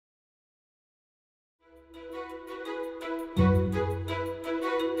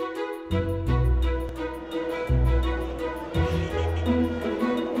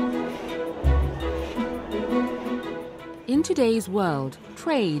In today's world,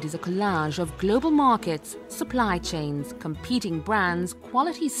 trade is a collage of global markets, supply chains, competing brands,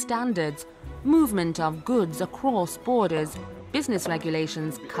 quality standards, movement of goods across borders, business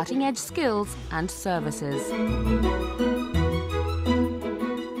regulations, cutting-edge skills and services.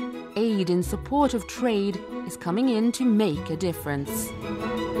 Aid in support of trade is coming in to make a difference.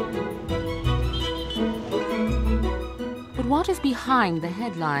 But what is behind the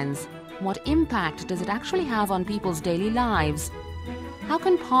headlines? What impact does it actually have on people's daily lives? How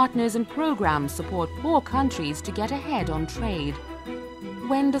can partners and programs support poor countries to get ahead on trade?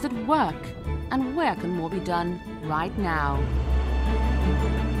 When does it work? And where can more be done right now?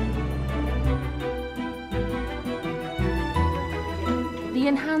 The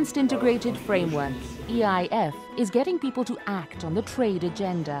Enhanced Integrated Framework, EIF, is getting people to act on the trade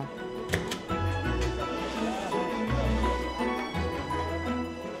agenda.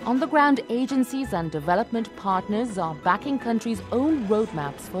 On-the-ground agencies and development partners are backing countries' own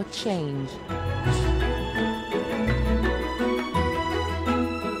roadmaps for change.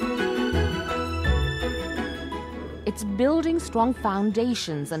 It's building strong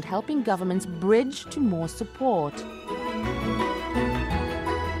foundations and helping governments bridge to more support.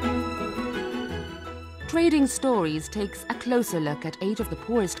 Trading Stories takes a closer look at 8 of the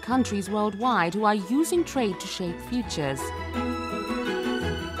poorest countries worldwide who are using trade to shape futures.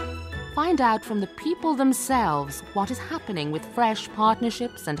 Find out from the people themselves what is happening with fresh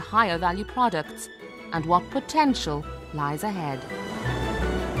partnerships and higher value products, and what potential lies ahead.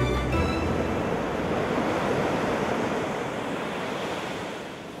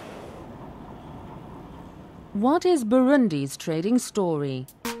 What is Burundi's trading story?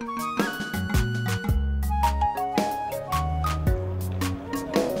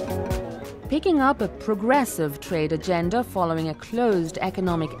 Picking up a progressive trade agenda following a closed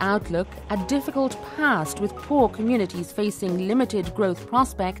economic outlook, a difficult past with poor communities facing limited growth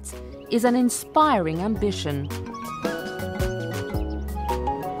prospects, is an inspiring ambition.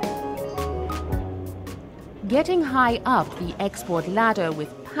 Getting high up the export ladder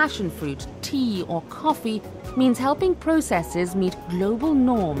with passion fruit, tea or coffee means helping processes meet global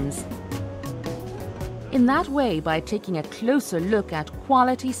norms. In that way, by taking a closer look at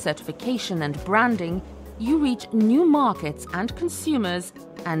quality, certification and branding, you reach new markets and consumers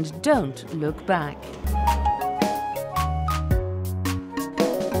and don't look back.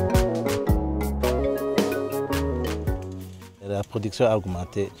 La production a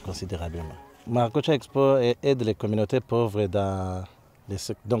augmenté considérablement. Maracuja Expo aide les communautés pauvres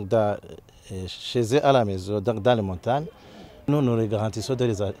chez eux à la maison, dans les montagnes. Nous leur garantissons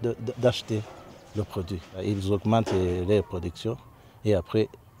d'acheter le produit. Ils augmentent leur production et après,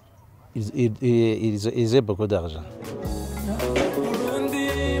 ils ont beaucoup d'argent.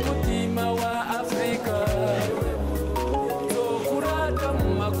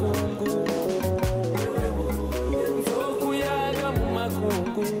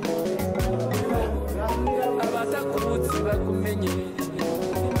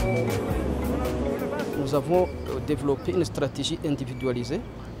 Nous avons développé une stratégie individualisée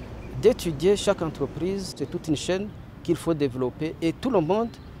d'étudier chaque entreprise. C'est toute une chaîne qu'il faut développer et tout le monde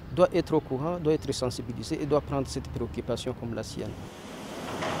doit être au courant, doit être sensibilisé et doit prendre cette préoccupation comme la sienne.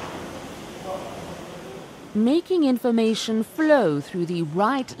 Making information flow through the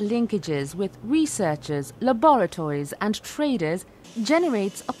right linkages with researchers, laboratories and traders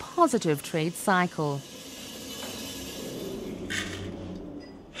generates a positive trade cycle.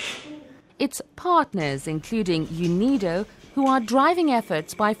 It's partners, including UNIDO, who are driving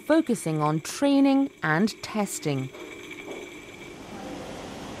efforts by focusing on training and testing.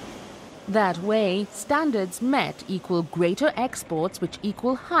 That way, standards met equal greater exports, which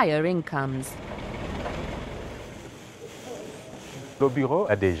equal higher incomes. Le bureau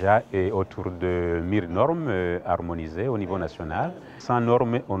a déjà autour de 1000 normes harmonisées au niveau national. Sans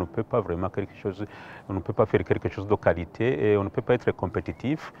normes, on ne peut pas vraiment on ne peut pas faire quelque chose de qualité et on ne peut pas être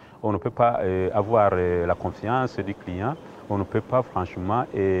compétitif, on ne peut pas avoir la confiance du client, on ne peut pas franchement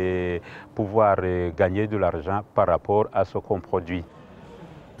pouvoir gagner de l'argent par rapport à ce qu'on produit.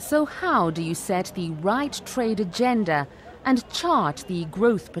 So how do you set the right trade agenda and chart the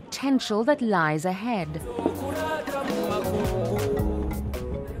growth potential that lies ahead?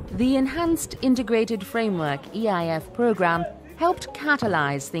 The Enhanced Integrated Framework EIF program helped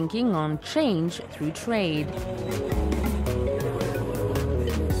catalyze thinking on change through trade.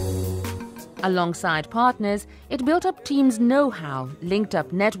 Alongside partners, it built up teams' know-how, linked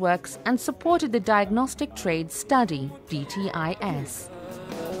up networks, and supported the Diagnostic Trade Study, DTIS.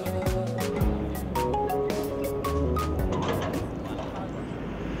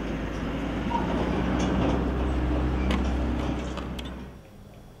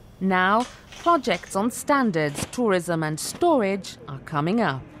 Now, projects on standards, tourism and storage are coming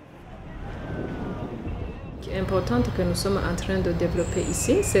up. Ce qui est important que nous sommes en train de développer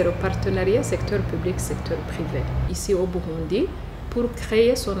ici, c'est le partenariat secteur public, secteur privé. Ici au Burundi, pour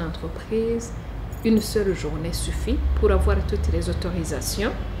créer son entreprise, une seule journée suffit pour avoir toutes les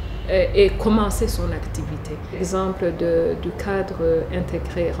autorisations et commencer son activité. Exemple du cadre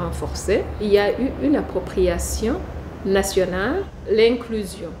intégré renforcé, il y a eu une appropriation nationale,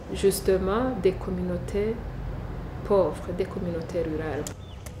 l'inclusion justement des communautés pauvres, des communautés rurales.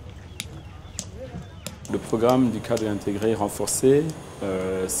 Le programme du cadre intégré renforcé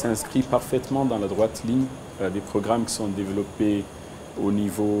s'inscrit parfaitement dans la droite ligne des programmes qui sont développés au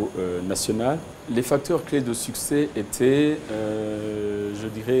niveau national. Les facteurs clés de succès étaient, je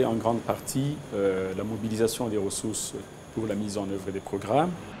dirais en grande partie, la mobilisation des ressources pour la mise en œuvre des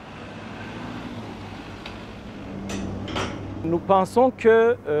programmes. Nous pensons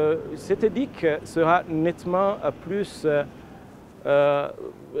que cette édique sera nettement plus,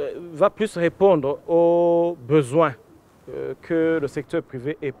 va plus répondre aux besoins que le secteur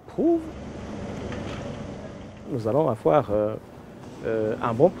privé éprouve. Nous allons avoir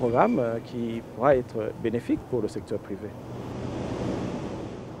un bon programme qui pourra être bénéfique pour le secteur privé.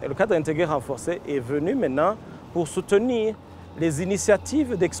 Et le cadre intégré renforcé est venu maintenant pour soutenir les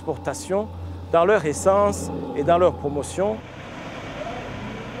initiatives d'exportation dans leur essence et dans leur promotion.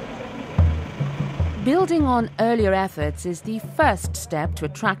 Building on earlier efforts is the first step to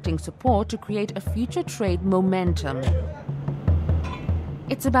attracting support to create a future trade momentum.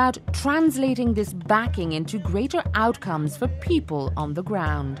 It's about translating this backing into greater outcomes for people on the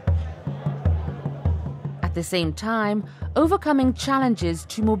ground. At the same time, overcoming challenges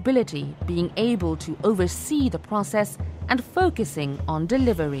to mobility, being able to oversee the process and focusing on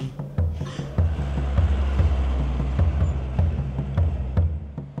delivery.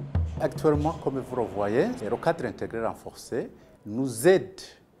 Actuellement, comme vous le voyez, le cadre intégré renforcé nous aide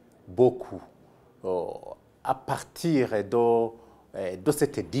beaucoup à partir de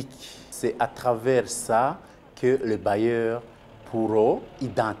cette édique. C'est à travers ça que les bailleurs pourront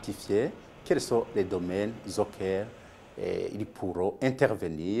identifier quels sont les domaines auxquels ils pourront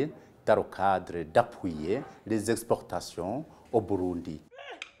intervenir dans le cadre d'appuyer les exportations au Burundi.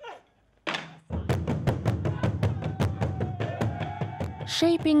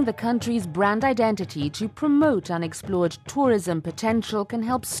 Shaping the country's brand identity to promote unexplored tourism potential can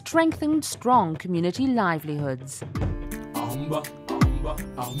help strengthen strong community livelihoods.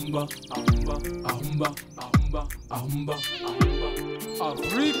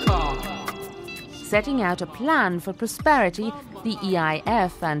 Setting out a plan for prosperity, the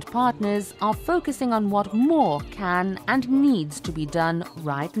EIF and partners are focusing on what more can and needs to be done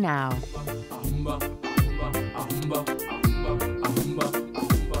right now.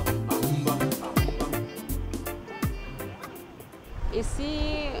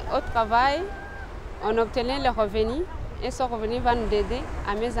 Ici, au travail, on obtenait le revenu et ce revenu va nous aider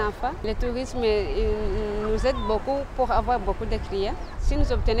à mes enfants. Le tourisme nous aide beaucoup pour avoir beaucoup de clients. Si nous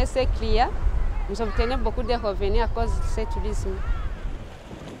obtenons ces clients, nous obtenons beaucoup de revenus à cause de ce tourisme.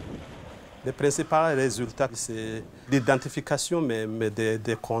 Les principaux résultats, c'est l'identification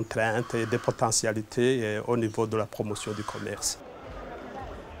des contraintes et des potentialités au niveau de la promotion du commerce.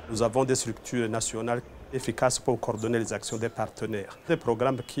 Nous avons des structures nationales efficaces pour coordonner les actions des partenaires. Des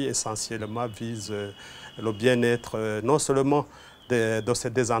programmes qui essentiellement visent le bien-être non seulement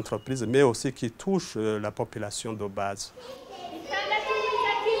des entreprises, mais aussi qui touchent la population de base.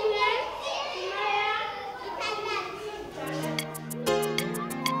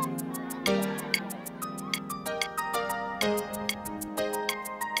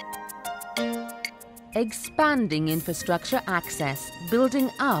 Expanding infrastructure access, building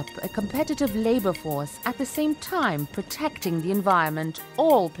up a competitive labor force, at the same time protecting the environment,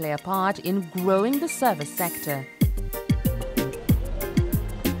 all play a part in growing the service sector.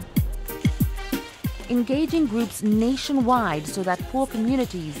 Engaging groups nationwide so that poor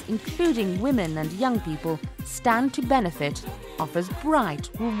communities, including women and young people, stand to benefit, offers bright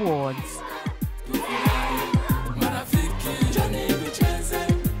rewards.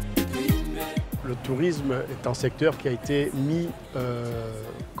 Le tourisme est un secteur qui a été mis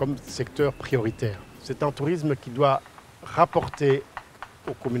comme secteur prioritaire. C'est un tourisme qui doit rapporter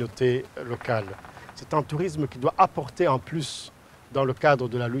aux communautés locales. C'est un tourisme qui doit apporter en plus dans le cadre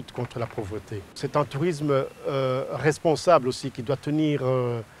de la lutte contre la pauvreté. C'est un tourisme responsable aussi qui doit tenir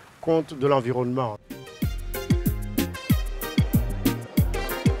compte de l'environnement.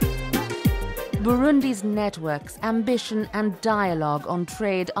 Burundi's networks, ambition and dialogue on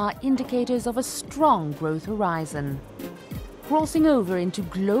trade are indicators of a strong growth horizon. crossing over into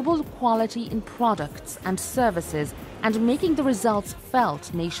global quality in products and services and making the results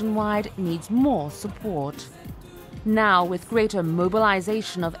felt nationwide needs more support. Now, with greater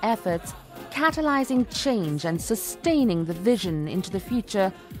mobilization of efforts, catalyzing change and sustaining the vision into the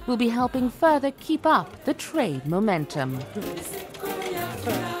future will be helping further keep up the trade momentum.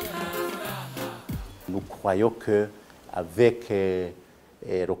 Nous croyons qu'avec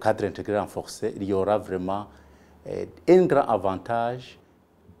le cadre intégré renforcé, il y aura vraiment un grand avantage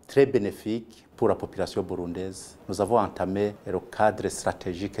très bénéfique pour la population burundaise. Nous avons entamé le cadre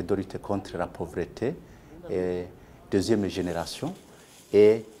stratégique de lutte contre la pauvreté, deuxième génération,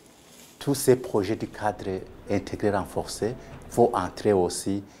 et tous ces projets du cadre intégré renforcé vont entrer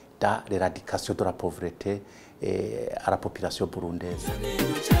aussi dans l'éradication de la pauvreté à la population burundaise.